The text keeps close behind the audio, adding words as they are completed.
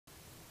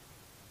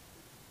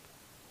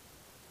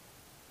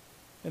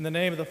In the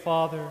name of the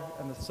Father,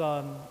 and the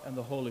Son, and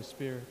the Holy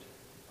Spirit.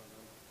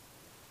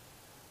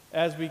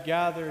 As we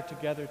gather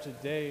together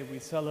today, we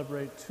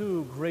celebrate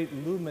two great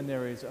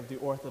luminaries of the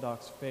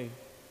Orthodox faith.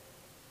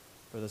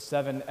 For the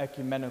 7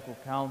 ecumenical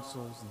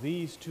councils,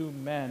 these two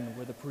men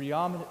were the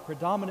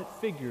predominant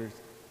figures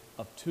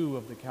of 2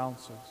 of the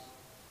councils.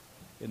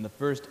 In the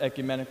first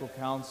ecumenical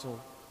council,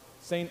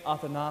 St.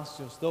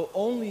 Athanasios, though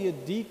only a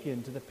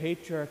deacon to the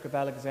Patriarch of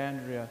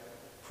Alexandria,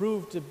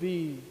 proved to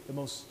be the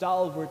most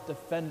stalwart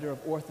defender of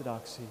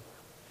orthodoxy.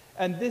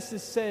 And this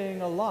is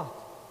saying a lot,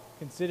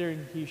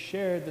 considering he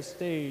shared the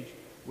stage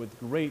with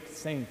great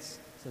saints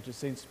such as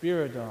St.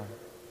 Spiridon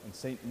and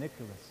St.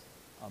 Nicholas,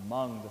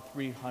 among the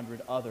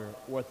 300 other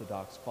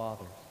Orthodox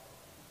fathers.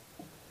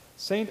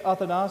 St.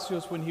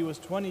 Athanasios, when he was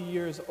 20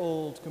 years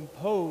old,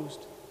 composed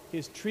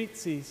his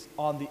treatise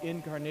on the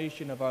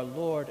incarnation of our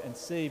Lord and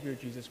Savior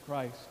Jesus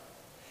Christ.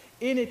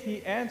 In it,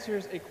 he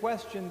answers a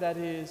question that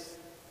is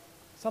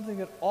something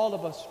that all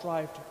of us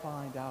strive to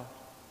find out.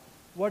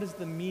 What is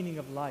the meaning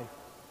of life?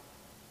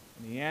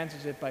 And he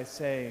answers it by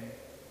saying,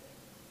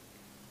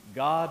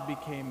 God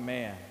became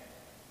man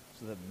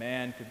so that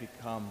man could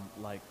become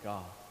like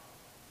God.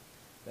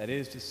 That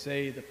is to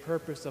say, the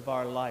purpose of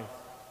our life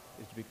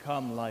is to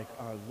become like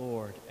our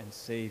Lord and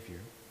Savior.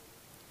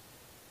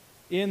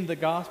 In the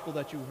gospel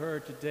that you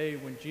heard today,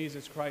 when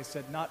Jesus Christ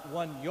said, not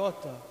one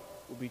iota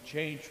will be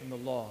changed from the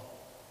law,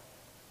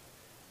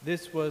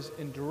 this was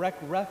in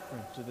direct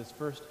reference to this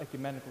first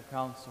ecumenical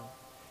council,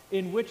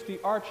 in which the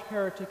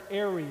arch-heretic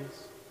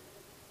Arius,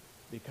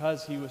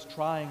 because he was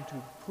trying to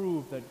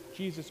prove that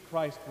Jesus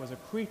Christ was a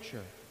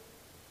creature,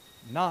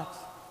 not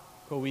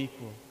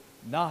co-equal,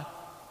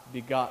 not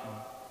begotten,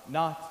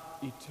 not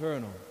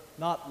eternal,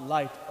 not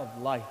light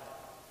of light,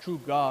 true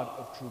God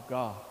of true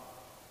God,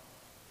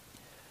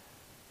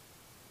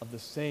 of the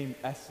same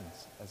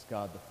essence as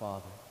God the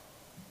Father.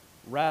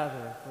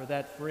 Rather, for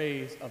that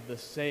phrase of the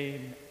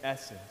same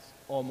essence,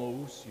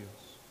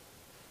 homoousios,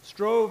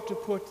 strove to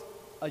put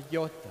a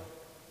iota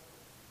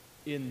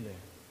in there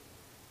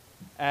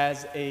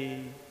as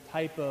a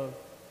type of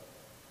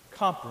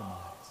compromise,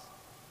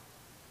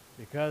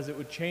 because it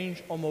would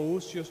change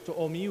homoousios to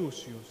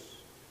homoousios,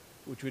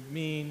 which would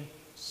mean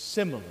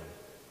similar,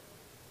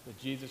 that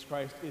Jesus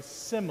Christ is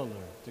similar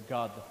to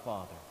God the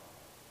Father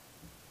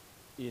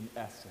in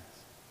essence.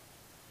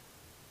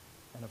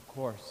 And of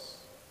course,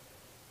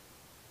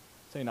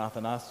 St.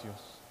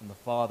 Athanasios and the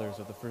fathers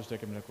of the First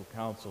Ecumenical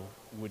Council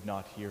would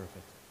not hear of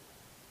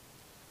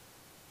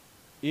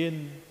it.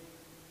 In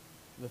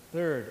the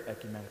Third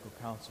Ecumenical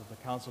Council, the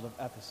Council of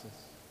Ephesus,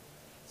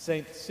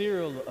 St.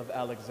 Cyril of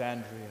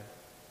Alexandria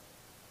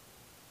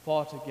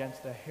fought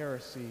against the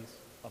heresies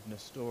of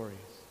Nestorius,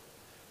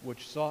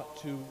 which sought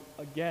to,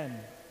 again,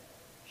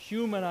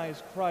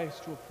 humanize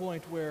Christ to a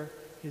point where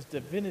his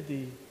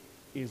divinity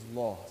is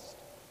lost.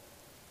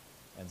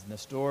 And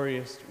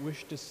Nestorius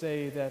wished to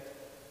say that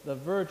the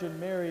Virgin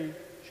Mary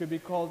should be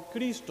called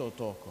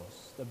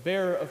Christotokos, the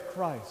bearer of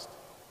Christ.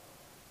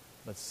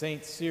 But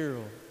St.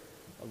 Cyril,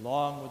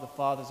 along with the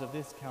fathers of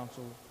this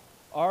council,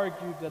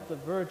 argued that the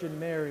Virgin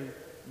Mary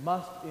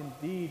must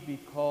indeed be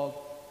called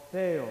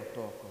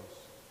Theotokos,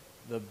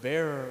 the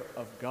bearer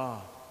of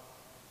God,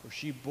 for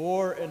she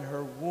bore in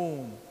her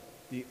womb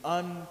the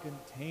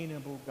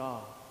uncontainable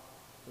God.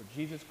 For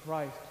Jesus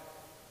Christ,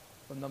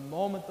 from the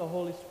moment the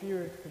Holy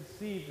Spirit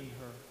conceived in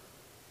her,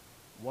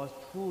 was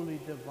truly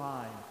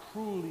divine,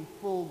 truly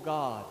full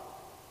God,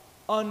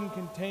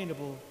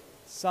 uncontainable,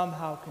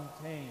 somehow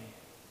contained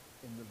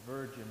in the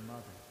Virgin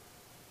Mother.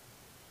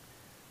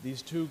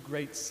 These two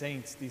great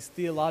saints, these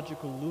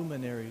theological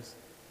luminaries,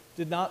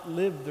 did not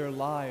live their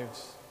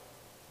lives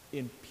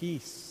in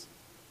peace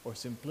or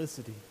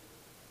simplicity.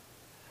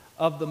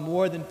 Of the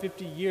more than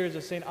 50 years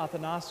of St.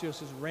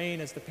 Athanasios'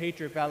 reign as the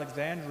Patriarch of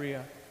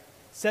Alexandria,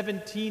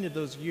 17 of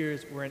those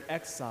years were in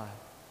exile.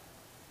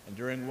 And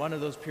during one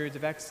of those periods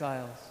of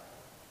exiles,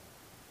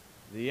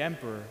 the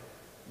emperor,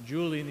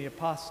 Julian the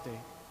Apostate,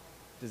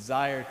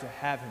 desired to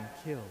have him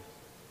killed.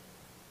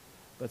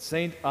 But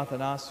St.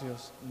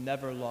 Athanasios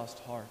never lost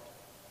heart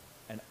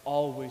and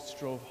always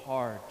strove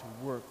hard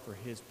to work for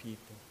his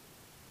people.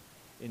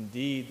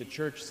 Indeed, the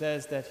Church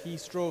says that he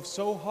strove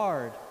so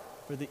hard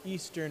for the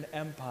Eastern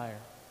Empire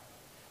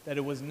that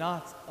it was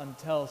not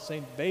until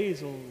St.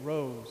 Basil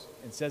rose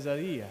in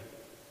Caesarea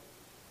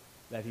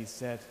that he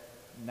said,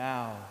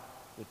 now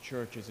the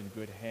Church is in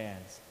good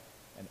hands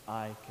and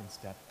I can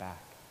step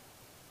back.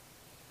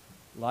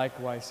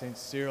 Likewise, St.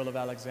 Cyril of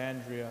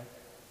Alexandria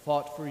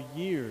fought for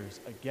years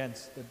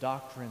against the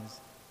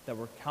doctrines that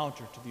were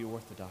counter to the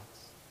Orthodox.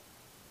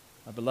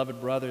 My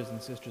beloved brothers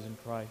and sisters in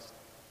Christ,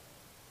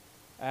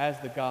 as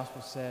the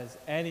Gospel says,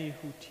 any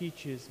who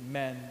teaches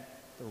men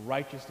the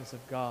righteousness of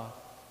God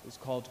is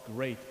called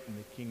great in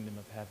the kingdom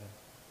of heaven.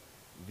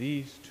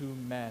 These two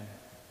men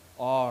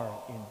are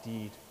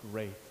indeed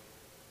great.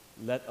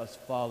 Let us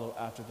follow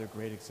after their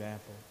great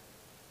example.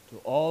 To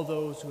all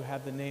those who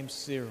have the name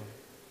Cyril,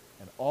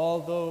 and all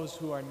those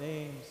who are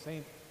named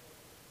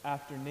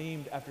after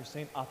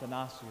St.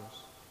 Athanasios,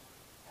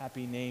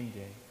 happy name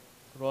day,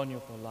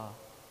 Ronyo Pola,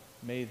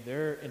 may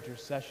their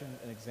intercession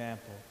and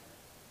example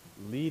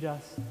lead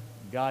us,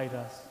 guide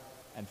us,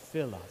 and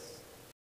fill us